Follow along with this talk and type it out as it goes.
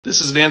This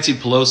is Nancy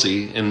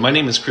Pelosi, and my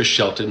name is Chris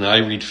Shelton, and I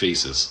read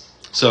faces.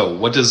 So,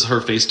 what does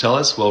her face tell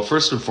us? Well,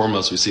 first and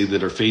foremost, we see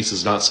that her face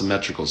is not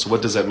symmetrical. So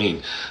what does that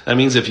mean? That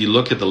means if you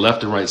look at the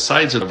left and right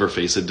sides of her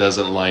face, it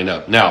doesn't line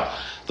up. Now,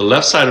 the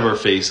left side of her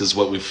face is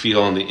what we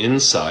feel on the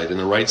inside, and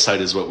the right side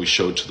is what we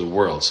show to the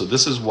world. So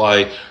this is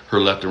why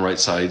her left and right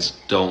sides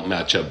don't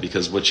match up,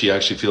 because what she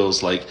actually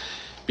feels like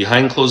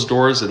behind closed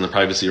doors in the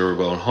privacy of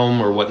her own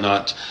home or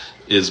whatnot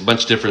is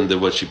much different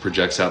than what she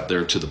projects out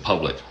there to the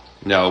public.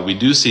 Now, we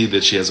do see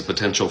that she has a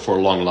potential for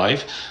a long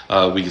life.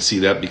 We can see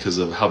that because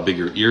of how big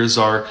her ears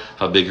are,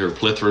 how big her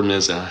plethrum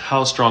is, and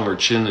how strong her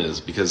chin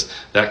is, because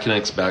that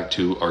connects back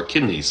to our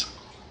kidneys.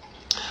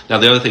 Now,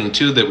 the other thing,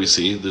 too, that we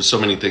see, there's so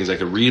many things I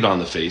could read on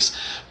the face,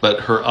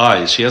 but her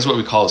eyes, she has what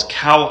we call as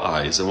cow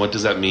eyes. And what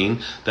does that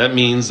mean? That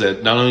means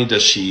that not only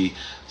does she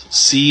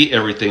see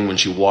everything when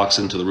she walks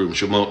into the room,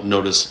 she'll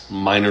notice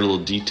minor little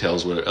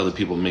details where other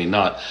people may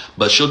not,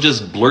 but she'll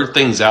just blurt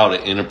things out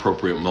at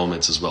inappropriate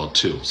moments as well,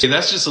 too. So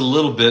that's just a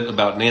little bit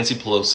about Nancy Pelosi.